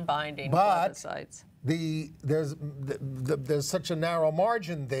these non-binding plebiscites. There's such a narrow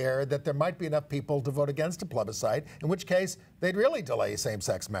margin there that there might be enough people to vote against a plebiscite, in which case they'd really delay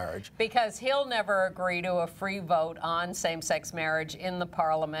same-sex marriage. Because he'll never agree to a free vote on same-sex marriage in the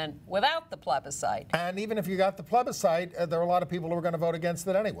Parliament without the plebiscite. And even if you got the plebiscite, there are a lot of people who are going to vote against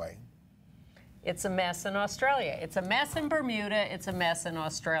it anyway. It's a mess in Australia. It's a mess in Bermuda. It's a mess in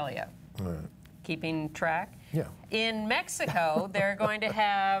Australia. Right. Keeping track? Yeah. In Mexico, they're going to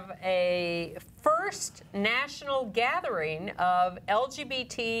have a first national gathering of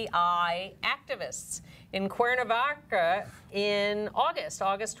LGBTI activists in Cuernavaca in August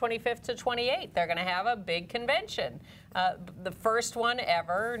 25th to 28th. They're going to have a big convention, the first one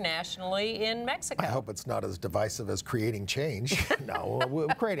ever nationally in Mexico. I hope it's not as divisive as creating change. No,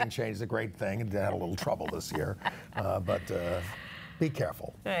 creating change is a great thing. It had a little trouble this year, but be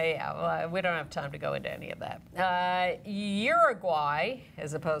careful. Yeah, we don't have time to go into any of that. Uruguay,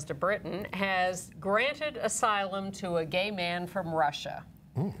 as opposed to Britain, has granted asylum to a gay man from Russia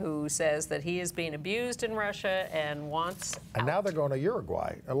who says that he is being abused in Russia and wants And now they're going to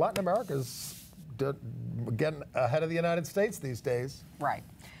Uruguay. Latin America's getting ahead of the United States these days. Right.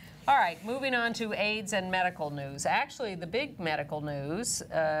 All right, moving on to AIDS and medical news. Actually, the big medical news,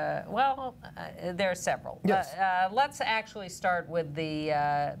 there are several. Yes. Let's actually start with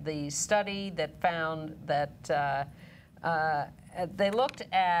the study that found that they looked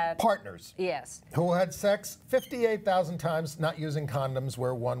at Partners. Yes. Who had sex 58,000 times, not using condoms,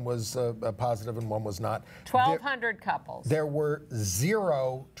 where one was positive and one was not. 1,200 couples. There were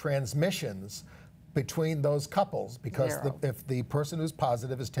 0 transmissions between those couples because if the person who's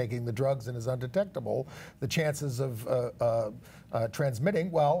positive is taking the drugs and is undetectable, the chances of transmitting,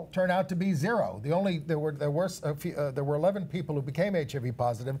 well, turn out to be 0. There were 11 people who became HIV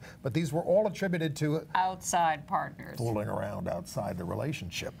positive, but these were all attributed to outside partners fooling around outside the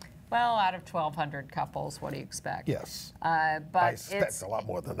relationship. Well, out of 1,200 couples, what do you expect? Yes. But I expect a lot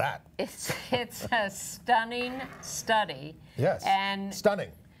more than that. It's a stunning study. Yes. And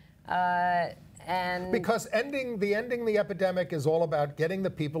stunning. And because ending the epidemic is all about getting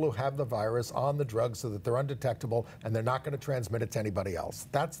the people who have the virus on the drugs so that they're undetectable and they're not going to transmit it to anybody else.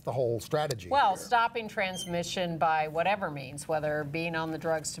 That's the whole strategy. Well, here. stopping transmission by whatever means, whether being on the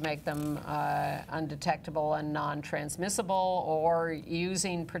drugs to make them undetectable and non-transmissible, or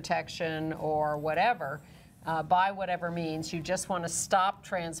using protection or whatever. By whatever means, you just want to stop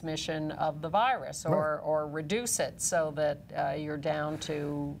transmission of the virus or reduce it so that you're down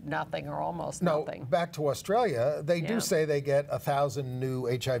to nothing or almost nothing. Back to Australia, they do say they get 1,000 new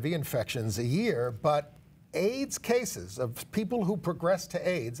HIV infections a year, but AIDS cases of people who progress to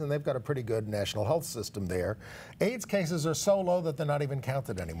AIDS, and they've got a pretty good national health system there, AIDS cases are so low that they're not even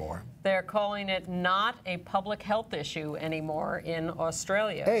counted anymore. They're calling it not a public health issue anymore in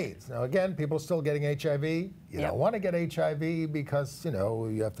Australia. AIDS. Now again, people are still getting HIV. You don't want to get HIV because, you know,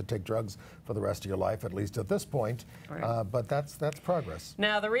 you have to take drugs for the rest of your life, at least at this point. Right. But that's progress.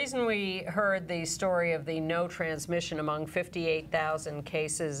 Now, the reason we heard the story of the no transmission among 58,000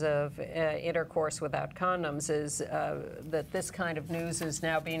 cases of intercourse without condoms is that this kind of news is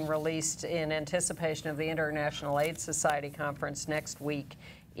now being released in anticipation of the International AIDS Society Conference next week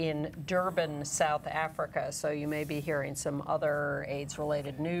in Durban, South Africa. So you may be hearing some other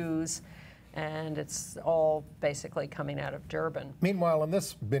AIDS-related news, and it's all basically coming out of Durban. Meanwhile, in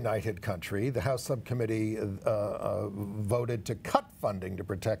this benighted country, the House subcommittee voted to cut funding to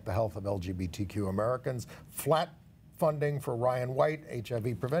protect the health of LGBTQ Americans, flat funding for Ryan White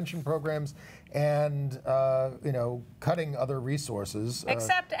HIV prevention programs, and cutting other resources.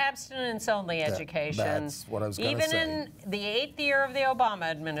 Except abstinence-only education. That's what I was going to say. Even in the 8th year of the Obama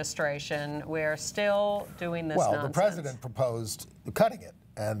administration, we're still doing this nonsense. Well, the president proposed cutting it,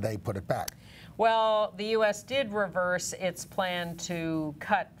 and they put it back. Well, the U.S. did reverse its plan to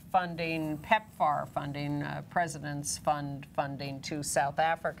cut funding, PEPFAR funding, President's Fund funding to South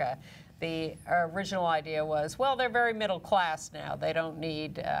Africa. The original idea was, well, they're very middle class now. They don't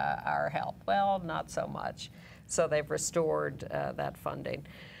need our help. Well, not so much. So they've restored that funding.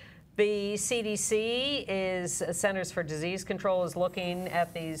 The CDC, Centers for Disease Control, is looking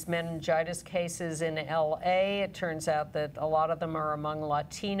at these meningitis cases in L.A. It turns out that a lot of them are among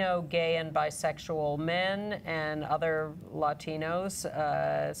Latino, gay, and bisexual men and other Latinos.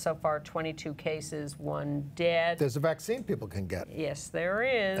 So far, 22 cases, 1 dead. There's a vaccine people can get. Yes, there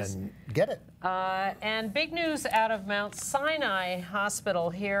is. And get it. And big news out of Mount Sinai Hospital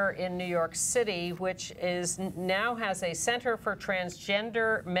here in New York City, which now has a Center for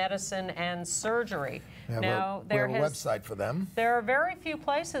Transgender Medicine and Surgery. Now, we have a website for them. There are very few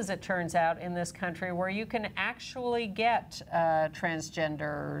places, it turns out, in this country where you can actually get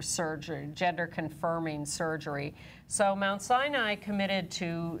transgender surgery, gender-confirming surgery. So Mount Sinai committed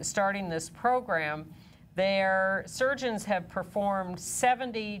to starting this program. Their surgeons have performed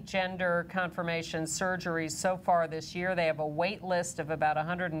 70 gender confirmation surgeries so far this year. They have a wait list of about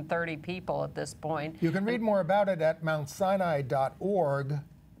 130 people at this point. You can read more about it at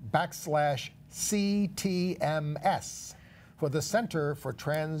mountsinai.org/CTMS for the Center for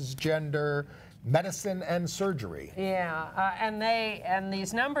Transgender Medicine and Surgery. Yeah, and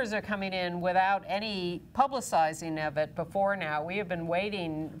these numbers are coming in without any publicizing of it before now. We have been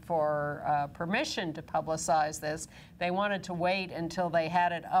waiting for permission to publicize this. They wanted to wait until they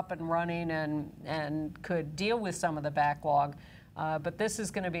had it up and running and could deal with some of the backlog. But this is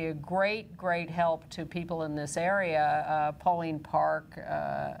going to be a great, great help to people in this area. Pauline Park,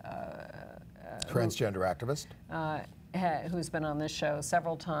 transgender activist, who's been on this show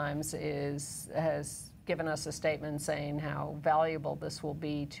several times, has given us a statement saying how valuable this will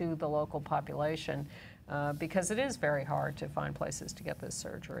be to the local population because it is very hard to find places to get this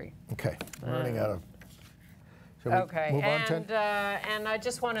surgery. Okay, we're running out of Okay, move on to? And I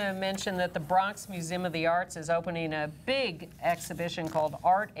just want to mention that the Bronx Museum of the Arts is opening a big exhibition called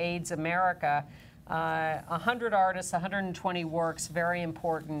Art AIDS America. 100 artists, 120 works, very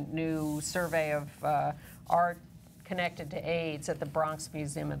important new survey of art connected to AIDS at the Bronx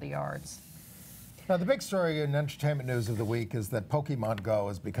Museum of the Arts. Now, the big story in entertainment news of the week is that Pokemon Go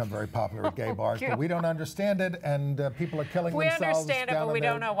has become very popular at gay bars, but we don't understand it, and people are killing themselves. We understand it, but we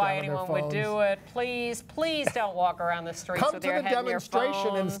don't know why anyone would do it. Please, please don't walk around the streets with your head in your phone. Come to the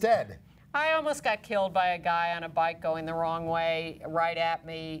demonstration instead. I almost got killed by a guy on a bike going the wrong way, right at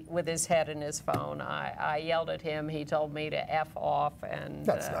me with his head in his phone. I yelled at him. He told me to F off. And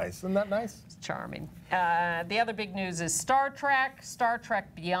that's nice. Isn't that nice? It's charming. The other big news is Star Trek. Star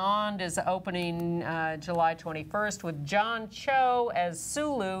Trek Beyond is opening July 21st with John Cho as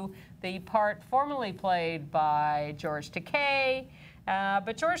Sulu, the part formerly played by George Takei.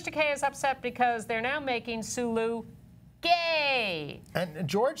 But George Takei is upset because they're now making Sulu gay. And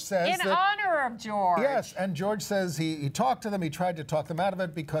George says in honor of George. Yes, and George says he talked to them, he tried to talk them out of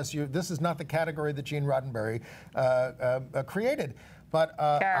it because this is not the category that Gene Roddenberry created. But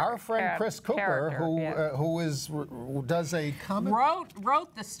our friend Chris Cooper, who does a comic...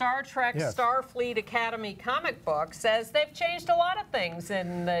 Wrote the Star Trek Starfleet Academy comic book, says they've changed a lot of things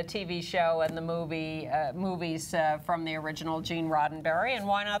in the TV show and the movies from the original Gene Roddenberry, and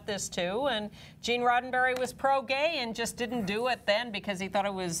why not this too? And Gene Roddenberry was pro-gay and just didn't do it then because he thought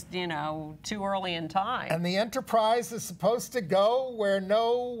it was, you know, too early in time. And the Enterprise is supposed to go where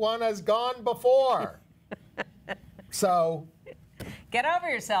no one has gone before. So... Get over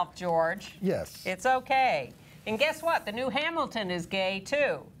yourself, George. Yes. It's okay. And guess what? The new Hamilton is gay,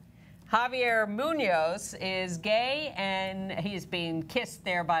 too. Javier Munoz is gay, and he's being kissed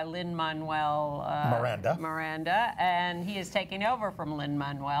there by Lin-Manuel Miranda, and he is taking over from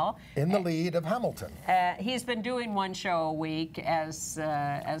Lin-Manuel. In the lead of Hamilton. He's been doing one show a week as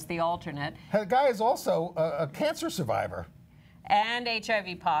the alternate. The guy is also a cancer survivor. And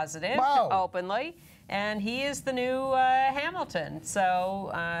HIV positive, openly. And he is the new Hamilton,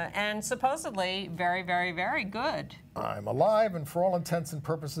 so, and supposedly very, very, very good. I'm alive and for all intents and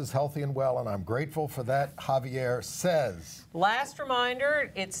purposes healthy and well, and I'm grateful for that, Javier says. Last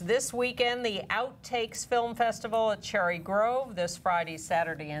reminder, it's this weekend, the Outtakes Film Festival at Cherry Grove, this Friday,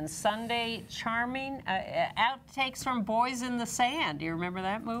 Saturday, and Sunday. Charming outtakes from Boys in the Sand. Do you remember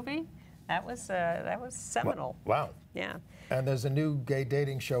that movie? That was seminal. Wow. Yeah. And there's a new gay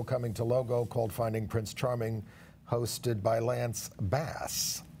dating show coming to Logo called Finding Prince Charming, hosted by Lance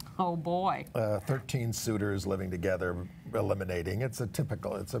Bass. Oh boy. 13 suitors living together, eliminating. It's a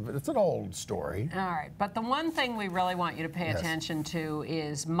typical, it's an old story. All right, but the one thing we really want you to pay attention to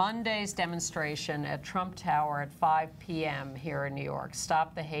is Monday's demonstration at Trump Tower at 5 p.m. here in New York.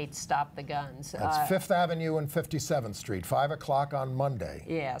 Stop the hate, stop the guns. That's 5th Avenue and 57th Street, 5 o'clock on Monday.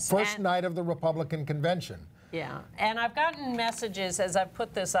 Yes. First night of the Republican convention. Yeah, and I've gotten messages, as I've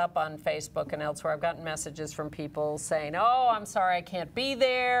put this up on Facebook and elsewhere, I've gotten messages from people saying, oh, I'm sorry I can't be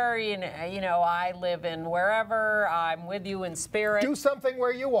there, you know, I live in wherever, I'm with you in spirit. Do something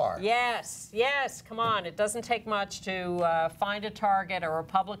where you are. Yes, yes, come on. It doesn't take much to find a target, a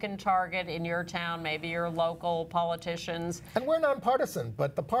Republican target in your town, maybe your local politicians. And we're nonpartisan,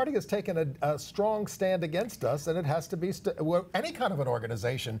 but the party has taken a strong stand against us, and it has to be, any kind of an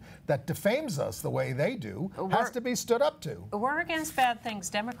organization that defames us the way they do, has to be stood up to. We're against bad things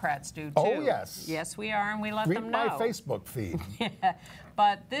Democrats do, too. Oh, yes. Yes, we are, and we let them know. Read my Facebook feed. Yeah.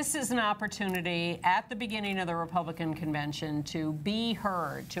 But this is an opportunity at the beginning of the Republican convention to be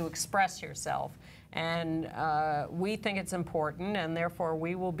heard, to express yourself. And we think it's important, and therefore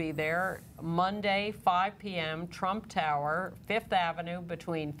we will be there Monday, 5 p.m., Trump Tower, 5th Avenue,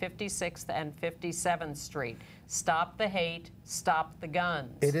 between 56th and 57th Street. Stop the hate, stop the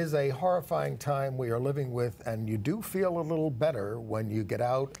guns. It is a horrifying time we are living with, and you do feel a little better when you get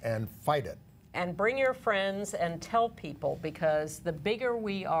out and fight it. And bring your friends and tell people, because the bigger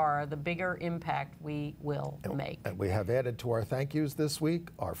we are, the bigger impact we will make. And we have added to our thank yous this week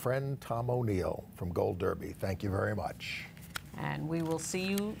our friend Tom O'Neill from Gold Derby. Thank you very much. And we will see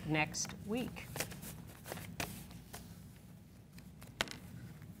you next week.